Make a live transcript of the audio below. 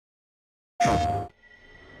All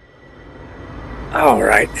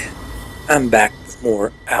right, I'm back with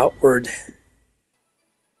more Outward,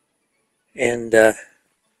 and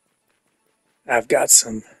I've got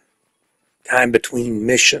some time between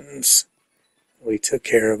missions. We took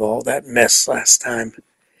care of all that mess last time.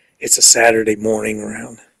 It's a Saturday morning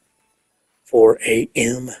around 4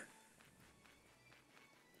 a.m.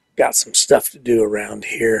 Got some stuff to do around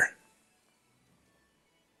here.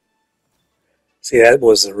 See, that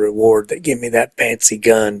was the reward that gave me that fancy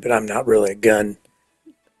gun, but I'm not really a gun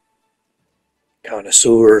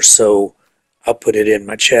connoisseur, so I'll put it in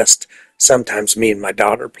my chest. Sometimes me and my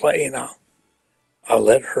daughter play, and I'll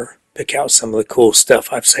let her pick out some of the cool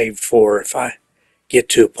stuff I've saved for if I get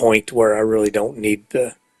to a point where I really don't need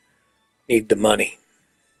the money.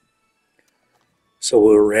 So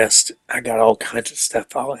we'll rest. I got all kinds of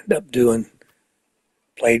stuff I'll end up doing.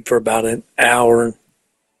 Played for about an hour,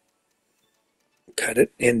 cut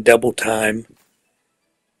it in double time,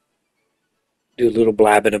 do a little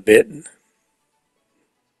blabbing a bit, and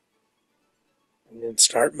then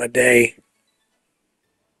start my day.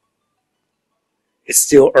 It's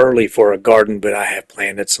still early for a garden, but I have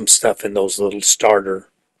planted some stuff in those little starter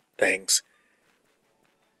things.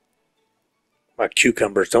 My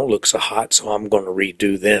cucumbers don't look so hot, so I'm going to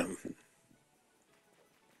redo them.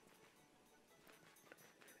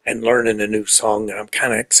 And learning a new song, and I'm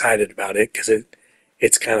kind of excited about it because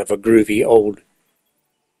it's kind of a groovy old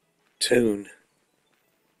tune.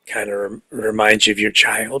 Kind of reminds you of your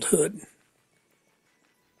childhood.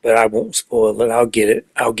 But I won't spoil it. I'll get it.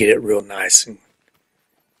 I'll get it real nice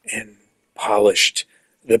and polished.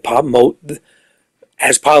 The pop mo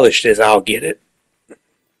as polished as I'll get it.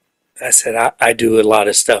 I said I do a lot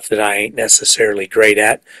of stuff that I ain't necessarily great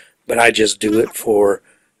at, but I just do it for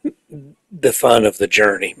the fun of the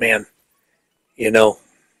journey, man. You know,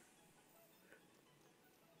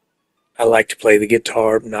 I like to play the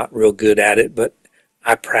guitar. I'm not real good at it, but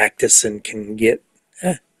I practice and can get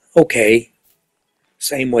okay.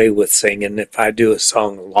 Same way with singing. If I do a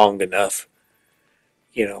song long enough,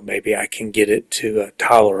 maybe I can get it to a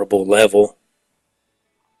tolerable level.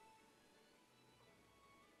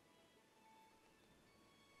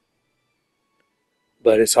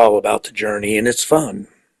 But it's all about the journey and it's fun.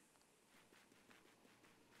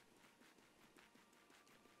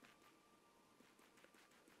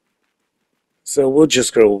 So we'll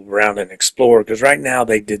just go around and explore because right now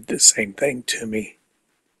they did the same thing to me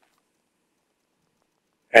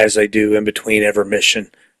as they do in between every mission.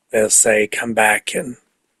 They'll say, come back in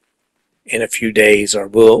a few days or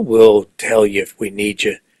we'll tell you if we need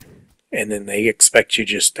you. And then they expect you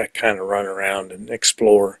just to kind of run around and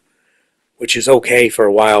explore, which is okay for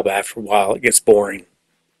a while, but after a while it gets boring.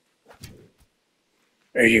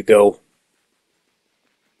 There you go.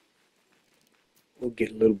 We'll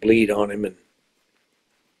get a little bleed on him and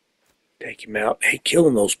take him out. Hey,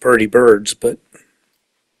 killing those pretty birds, but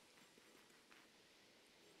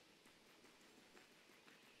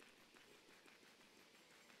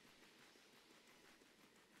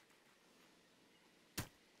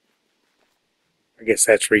I guess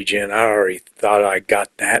that's regen. I already thought I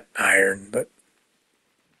got that iron, but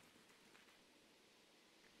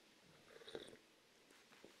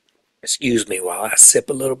excuse me while I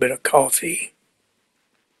sip a little bit of coffee.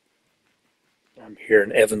 I'm here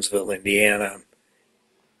in Evansville, Indiana.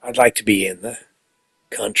 I'd like to be in the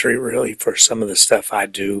country really for some of the stuff I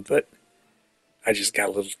do, but I just got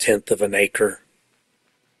a little tenth of an acre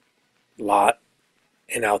lot,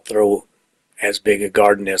 and I'll throw as big a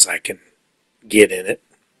garden as I can get in it.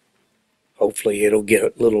 Hopefully, it'll get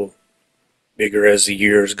a little bigger as the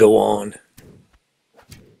years go on.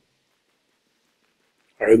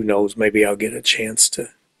 Or who knows, maybe I'll get a chance to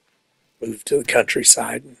move to the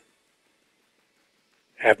countryside and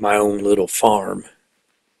have my own little farm.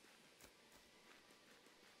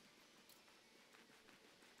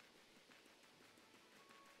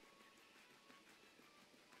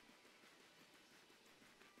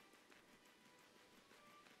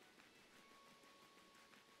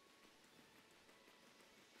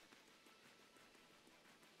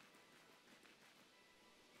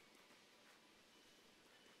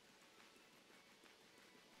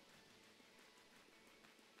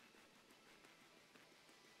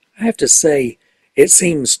 I have to say, it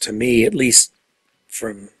seems to me, at least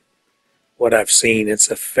from what I've seen,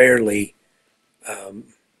 it's a fairly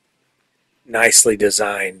um, nicely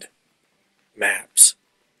designed maps.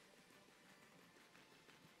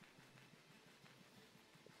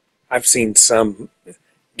 I've seen some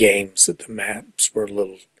games that the maps were a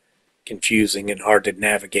little confusing and hard to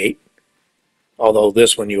navigate. Although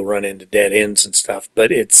this one you'll run into dead ends and stuff,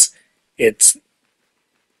 but it's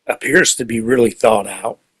appears to be really thought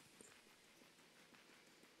out.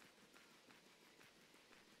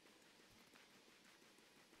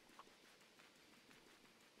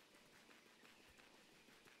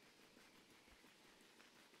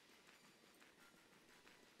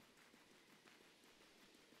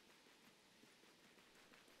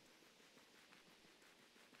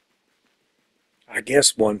 I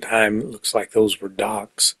guess one time it looks like those were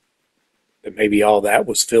docks, that maybe all that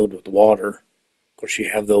was filled with water. Of course, you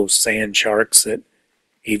have those sand sharks that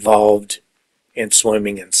evolved in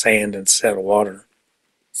swimming in sand instead of water.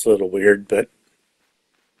 It's a little weird, but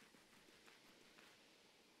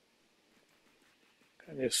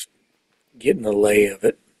I'm just getting the lay of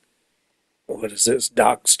it. What is this?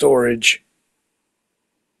 Dock storage.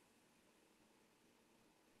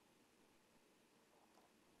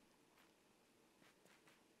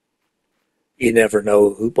 You never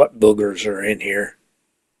know what boogers are in here.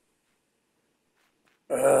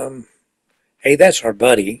 Um, hey, that's our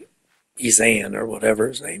buddy, Izan, or whatever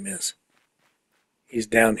his name is. He's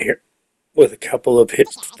down here with a couple of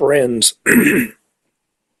his friends.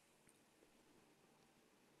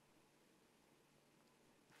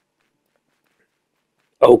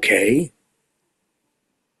 Okay.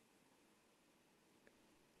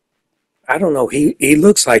 I don't know. He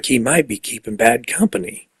looks like he might be keeping bad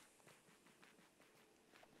company.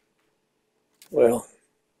 Well,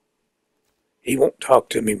 he won't talk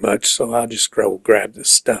to me much, so I'll just go grab this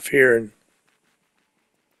stuff here and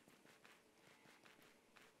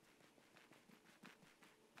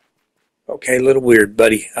okay, a little weird,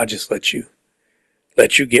 buddy. I'll just let you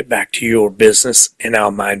get back to your business and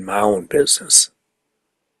I'll mind my own business.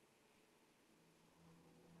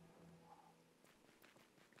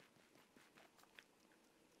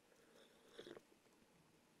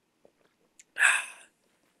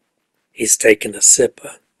 He's taking a sip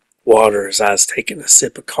of water as I was taking a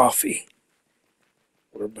sip of coffee.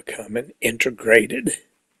 We're becoming integrated.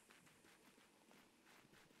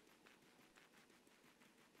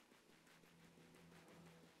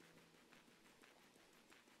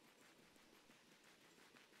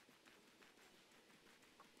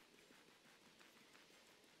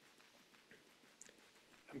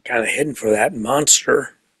 I'm kind of heading for that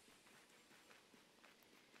monster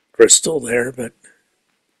crystal there, but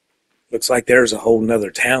looks like there's a whole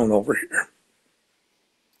nother town over here.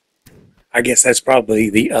 I guess that's probably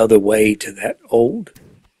the other way to that old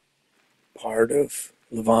part of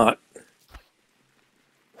Levant.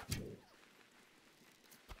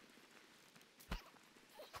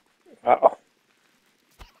 Oh,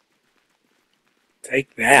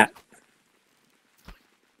 take that.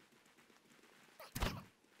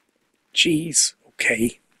 Jeez.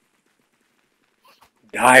 Okay.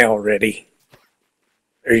 Die already.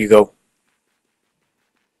 There you go.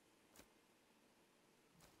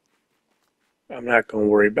 I'm not going to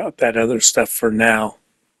worry about that other stuff for now.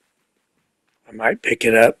 I might pick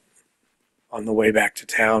it up on the way back to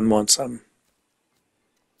town once I'm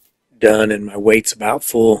done and my weight's about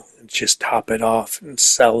full and just top it off and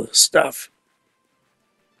sell the stuff.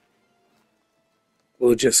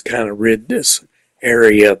 We'll just kind of rid this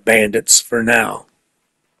area of bandits for now.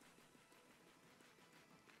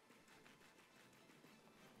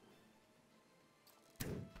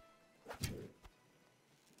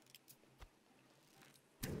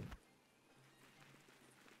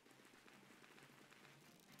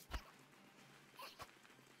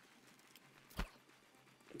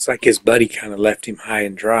 Looks like his buddy kind of left him high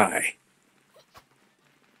and dry.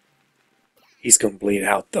 He's going to bleed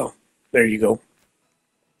out though. There you go.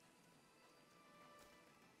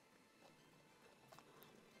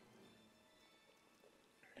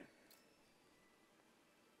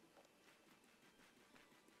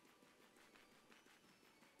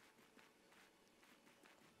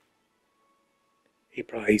 He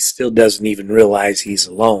probably still doesn't even realize he's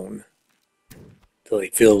alone till he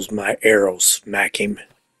feels my arrow smack him.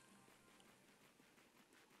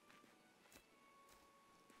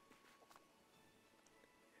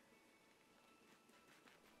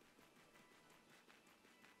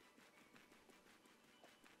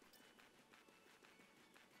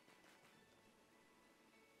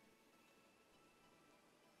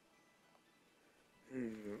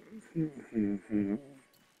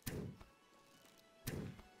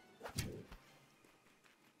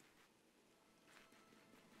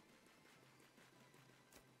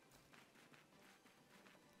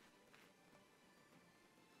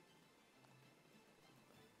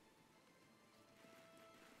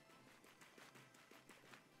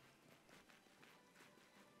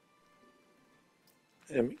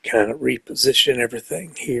 Let me kind of reposition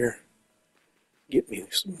everything here. Get me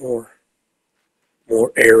some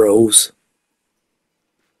More arrows.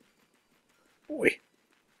 Boy,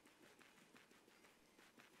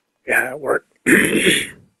 yeah, it worked.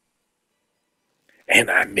 And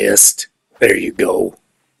I missed. There you go.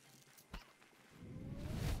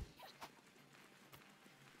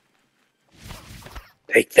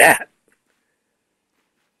 Take that.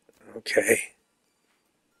 Okay.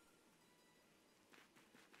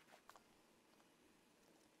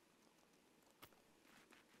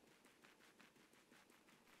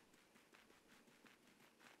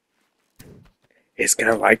 It's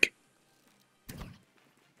kind of like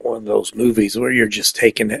one of those movies where you're just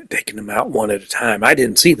taking them out one at a time. I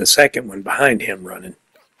didn't see the second one behind him running.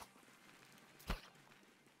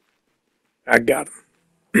 I got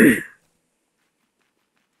him.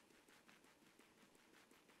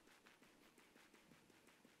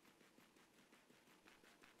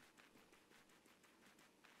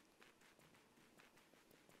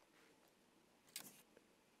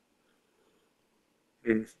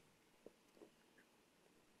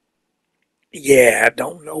 Yeah, I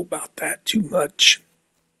don't know about that too much.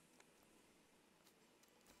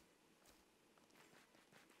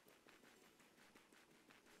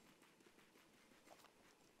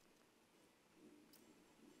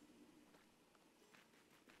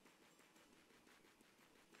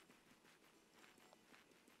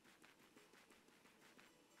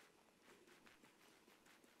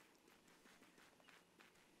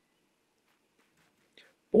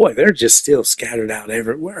 Boy, they're just still scattered out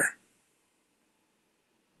everywhere.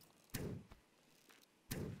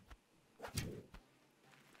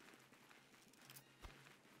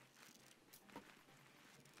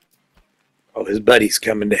 Oh, his buddy's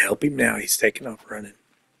coming to help him now. He's taking off running.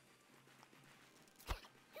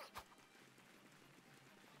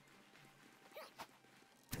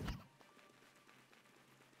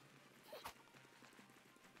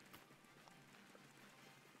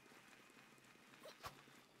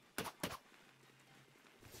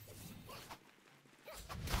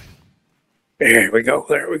 There we go.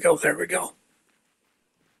 There we go. There we go.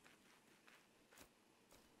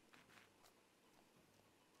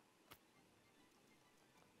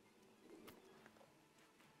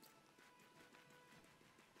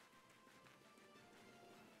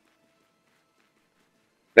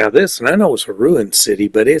 Now this, and I know it's a ruined city,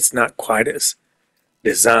 but it's not quite as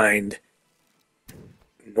designed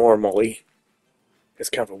normally. It's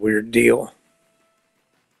kind of a weird deal.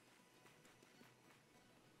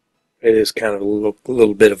 It is kind of a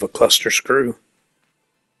little bit of a cluster screw.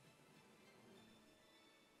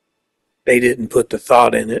 They didn't put the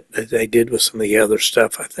thought in it that they did with some of the other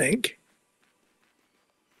stuff, I think.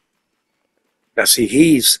 Now see,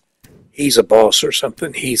 he's a boss or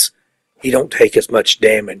something. He don't take as much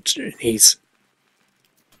damage. He's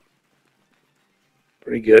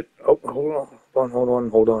pretty good. Oh, hold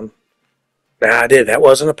on. Now I did. That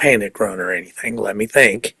wasn't a panic run or anything. Let me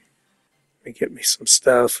think. Let me get me some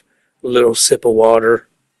stuff. A little sip of water.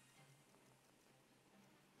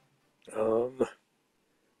 I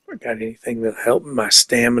got anything that'll help my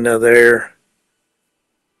stamina there?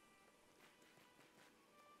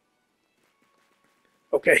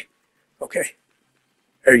 Okay, okay.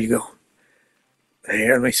 There you go.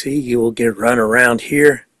 Here, let me see. You will get a run around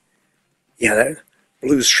here. Yeah, that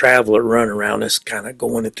Blues Traveler run around is kind of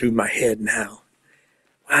going through my head now.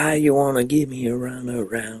 Why you want to give me a run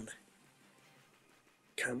around?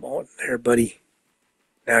 Come on there, buddy.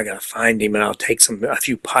 Now I gotta find him and I'll take a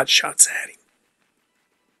few pot shots at him.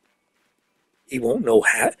 He won't know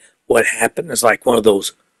what happened. It's like one of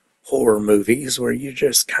those horror movies where you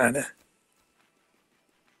just kind of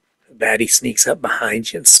baddie sneaks up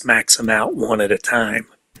behind you and smacks them out one at a time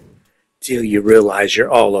till you realize you're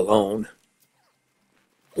all alone.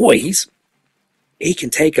 Boy, he can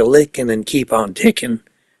take a licking and keep on ticking.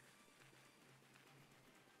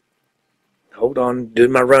 Hold on,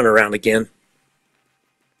 doing my runaround again.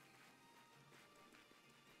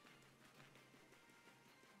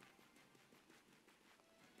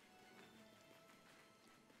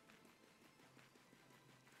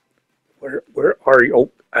 Where are you?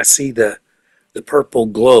 Oh, I see the purple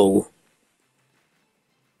glow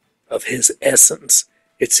of his essence.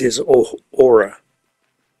 It's his aura,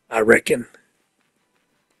 I reckon.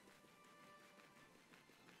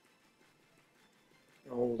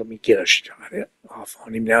 Oh, let me get a shot off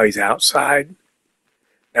on him. Now he's outside.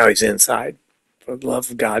 Now he's inside. For the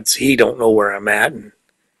love of God, he don't know where I'm at. And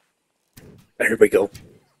there we go.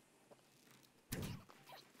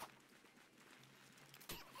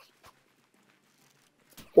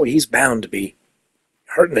 Boy, he's bound to be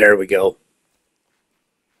hurting. There we go.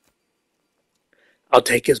 I'll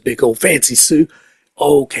take his big old fancy suit.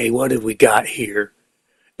 Okay, what have we got here?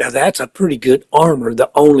 Now that's a pretty good armor. The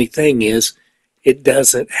only thing is, it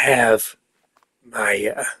doesn't have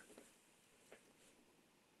my,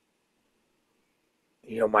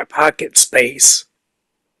 my pocket space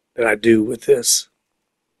that I do with this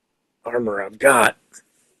armor I've got,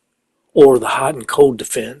 or the hot and cold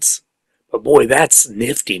defense. But boy, that's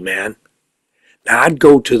nifty, man. Now I'd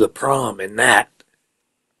go to the prom in that,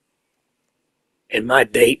 and my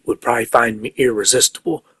date would probably find me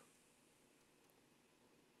irresistible.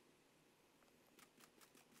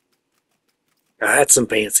 Now that's some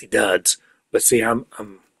fancy duds, but see, I'm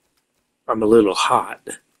a little hot.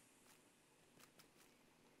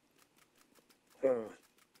 Let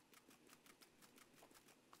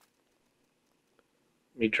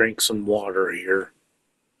me drink some water here.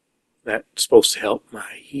 That's supposed to help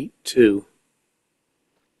my heat too.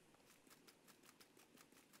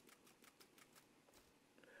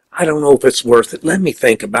 I don't know if it's worth it. Let me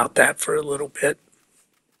think about that for a little bit.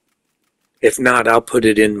 If not, I'll put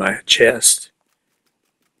it in my chest.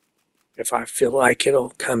 If I feel like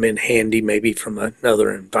it'll come in handy maybe from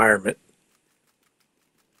another environment.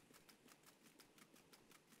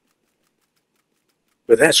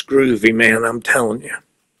 But that's groovy, man, I'm telling you.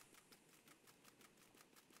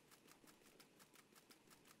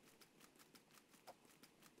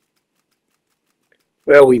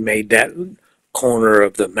 Well, we made that corner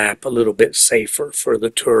of the map a little bit safer for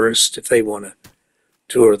the tourists if they want to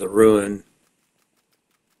tour the ruin.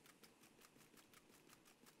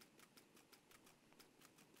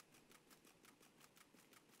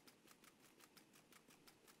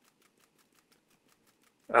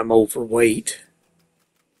 I'm overweight.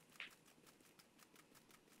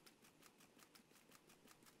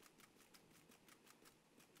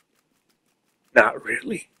 Not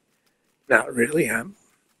really. Not really.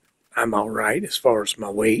 I'm all right as far as my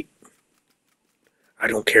weight. I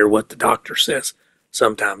don't care what the doctor says.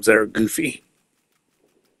 Sometimes they're goofy.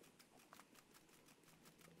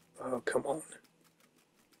 Oh, come on.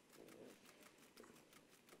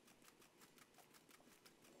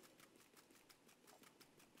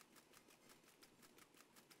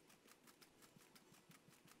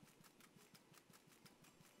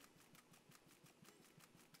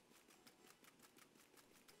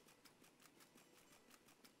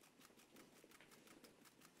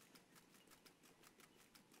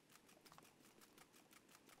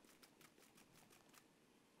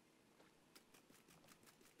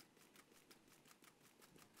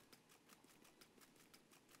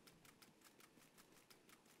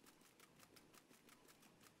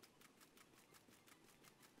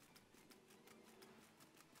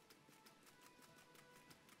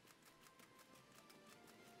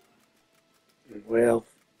 Well,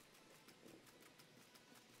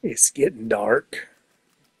 it's getting dark.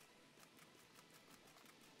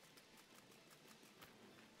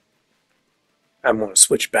 I'm going to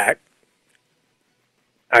switch back.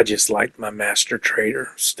 I just like my Master Trader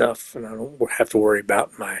stuff, and I don't have to worry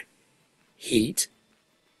about my heat.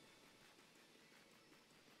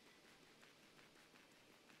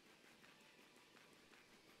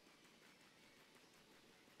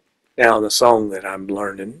 Now, the song that I'm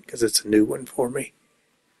learning, because it's a new one for me,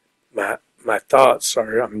 my thoughts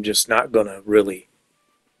are I'm just not going to really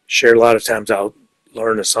share. A lot of times I'll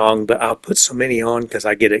learn a song, but I'll put so many on because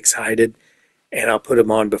I get excited, and I'll put them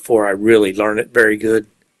on before I really learn it very good.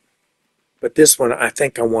 But this one, I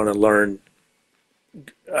think I want to learn,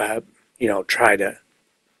 try to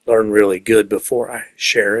learn really good before I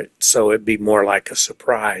share it, so it'd be more like a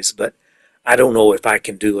surprise. But I don't know if I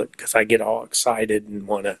can do it because I get all excited and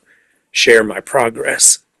want to share my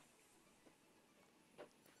progress.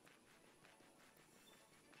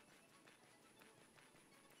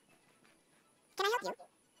 Can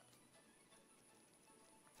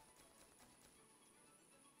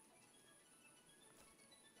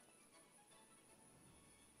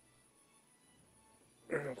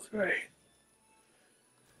I help you? Okay.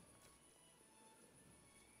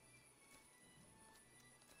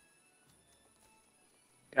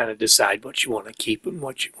 Kind of decide what you want to keep and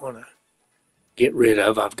what you want to get rid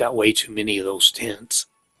of. I've got way too many of those tents.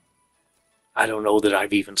 I don't know that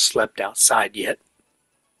I've even slept outside yet.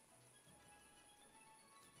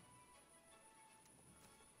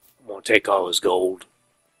 I'm going to take all his gold.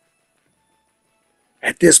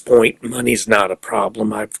 At this point, money's not a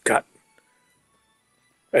problem. I've got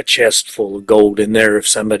a chest full of gold in there if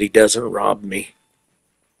somebody doesn't rob me.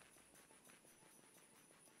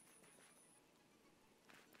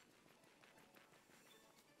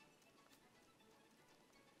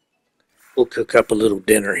 We'll cook up a little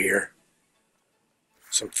dinner here.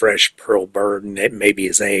 Some fresh pearl bird and maybe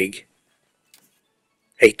his egg.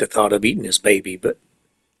 Hate the thought of eating his baby, but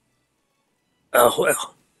Oh,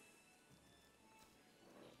 well.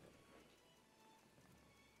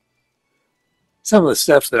 Some of the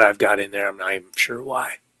stuff that I've got in there, I'm not even sure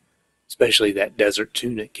why. Especially that desert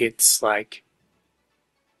tunic. It's like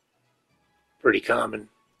pretty common.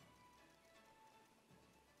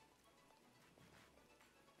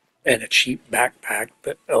 And a cheap backpack,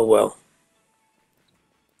 but oh well.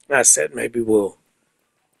 I said maybe we'll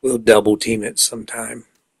double team it sometime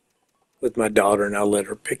with my daughter and I'll let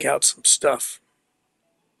her pick out some stuff.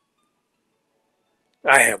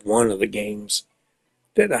 I have one of the games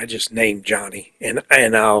that I just named Johnny and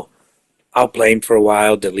I'll play him for a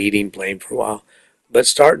while, delete him, play him for a while. But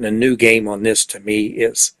starting a new game on this to me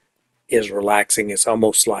is relaxing. It's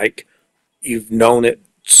almost like you've known it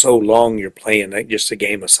so long you're playing like just a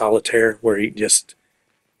game of solitaire where you just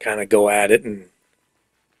kind of go at it and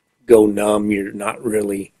go numb. You're not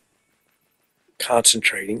really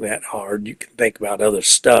concentrating that hard. You can think about other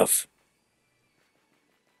stuff.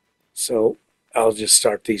 So I'll just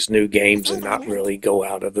start these new games and not really go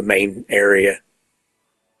out of the main area.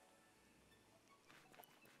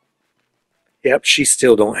 Yep, she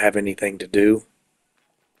still don't have anything to do.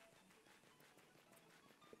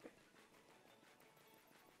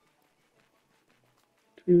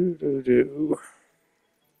 Do, do, do.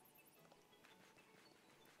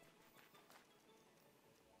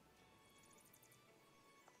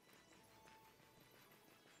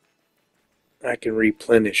 I can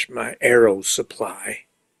replenish my arrow supply.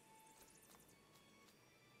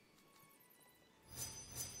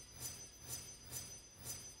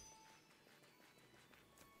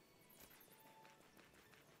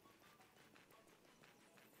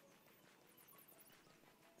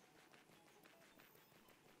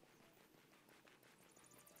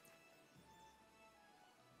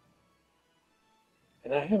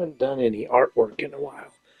 And I haven't done any artwork in a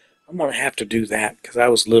while. I'm going to have to do that because I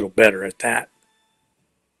was a little better at that.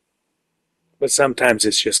 But sometimes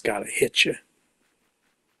it's just got to hit you.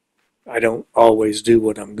 I don't always do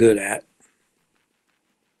what I'm good at.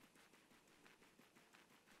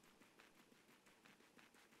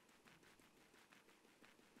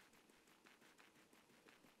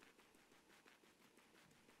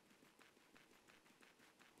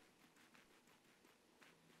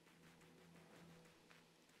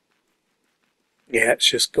 Yeah, it's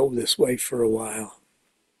just go this way for a while.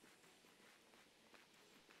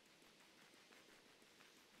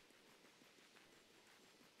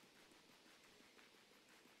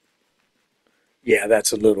 Yeah,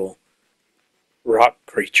 that's a little rock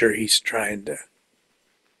creature. He's trying to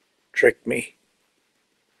trick me.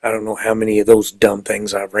 I don't know how many of those dumb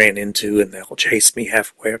things I've ran into, and they'll chase me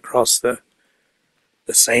halfway across the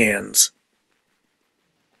sands.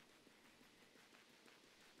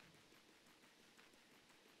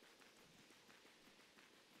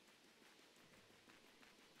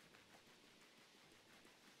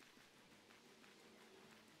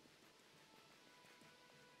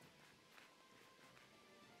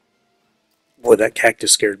 Boy, that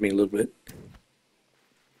cactus scared me a little bit.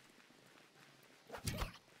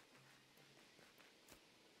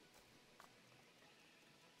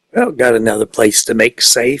 Well, got another place to make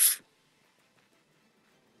safe.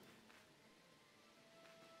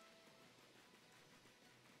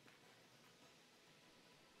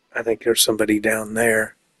 I think there's somebody down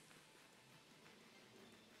there.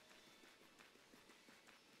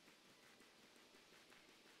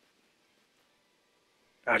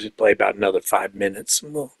 I'll just play about another 5 minutes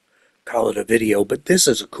and we'll call it a video. But this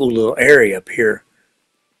is a cool little area up here.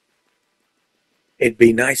 It'd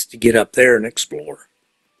be nice to get up there and explore.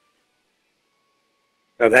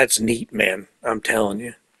 Now that's neat, man. I'm telling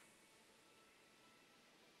you.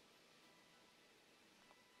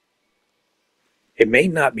 It may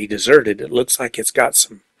not be deserted. It looks like it's got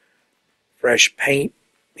some fresh paint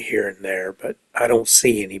here and there, but I don't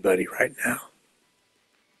see anybody right now.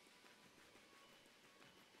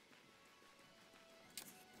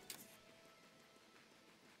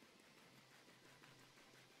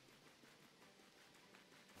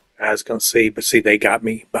 I was going to see, but see, they got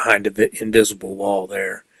me behind an invisible wall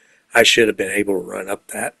there. I should have been able to run up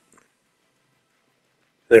that.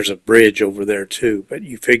 There's a bridge over there too, but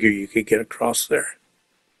you figure you could get across there.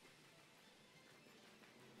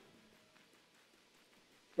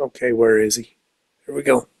 Okay, where is he? Here we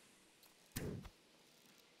go.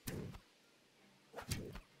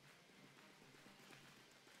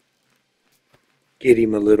 Get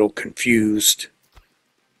him a little confused.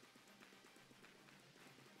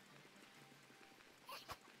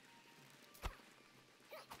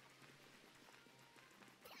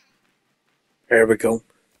 There we go.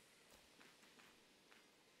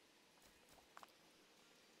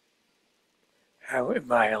 How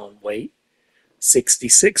am I on weight?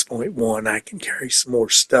 66.1. I can carry some more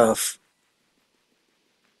stuff.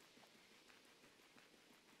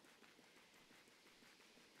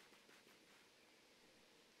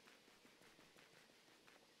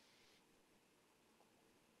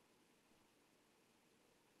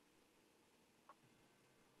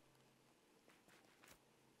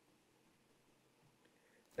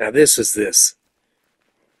 Now this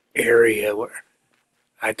area where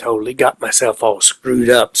I totally got myself all screwed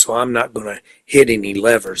up, so I'm not going to hit any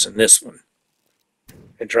levers in this one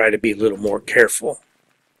and try to be a little more careful.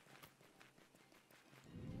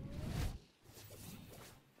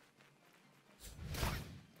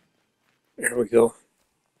 There we go.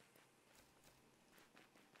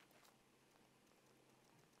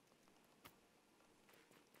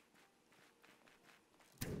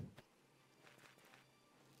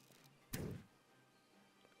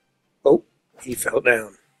 Oh, he fell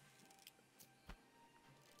down.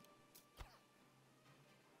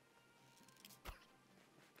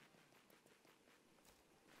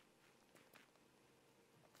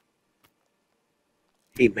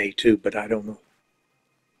 He may too, but I don't know.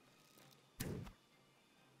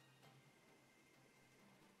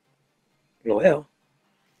 Well,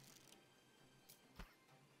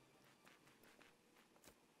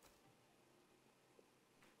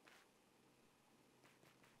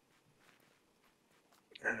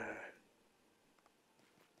 uh,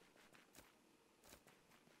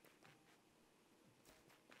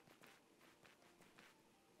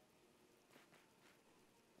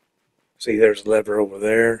 see, there's a lever over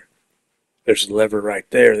there. There's a lever right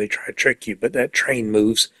there. They try to trick you, but that train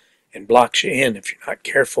moves and blocks you in. If you're not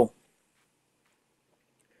careful,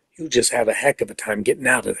 you'll just have a heck of a time getting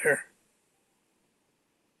out of there.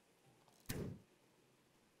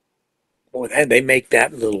 Boy, they make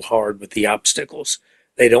that a little hard with the obstacles.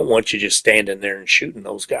 They don't want you just standing there and shooting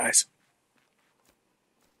those guys.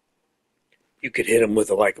 You could hit them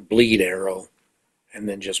with like a bleed arrow and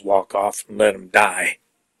then just walk off and let them die.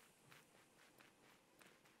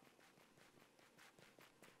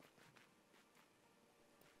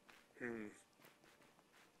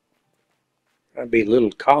 I'd be a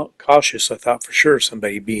little cautious. I thought for sure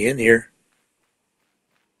somebody'd be in here,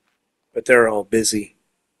 but they're all busy.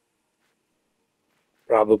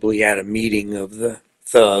 Probably at a meeting of the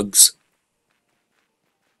thugs.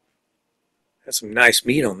 Has some nice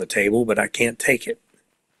meat on the table, but I can't take it.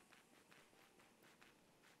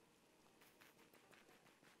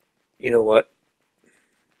 You know what?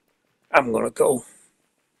 I'm gonna go.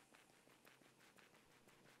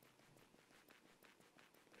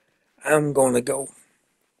 I'm gonna go.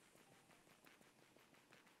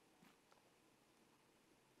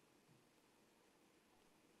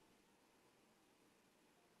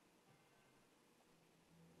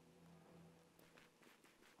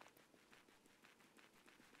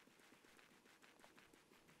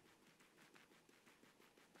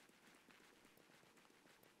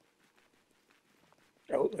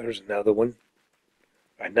 Oh, there's another one.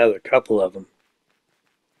 Another couple of them.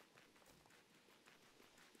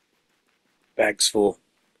 Bags full.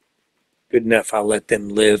 Good enough, I'll let them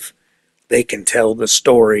live. They can tell the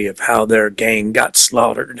story of how their gang got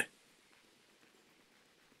slaughtered.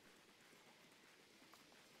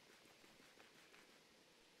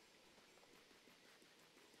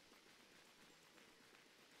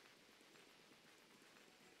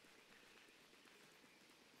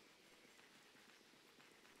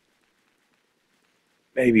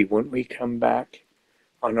 Maybe when we come back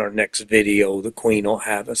on our next video, the Queen will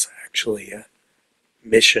have us actually a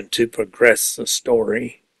mission to progress the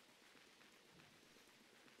story.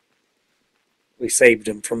 We saved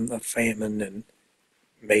them from the famine and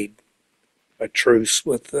made a truce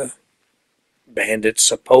with the bandits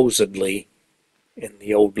supposedly in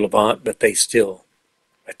the old Levant, but they still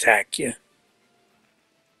attack you.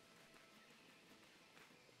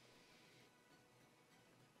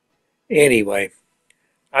 Anyway,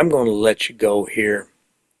 I'm going to let you go here,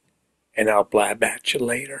 and I'll blab at you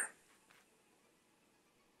later.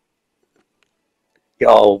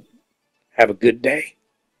 Y'all have a good day.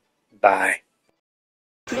 Bye.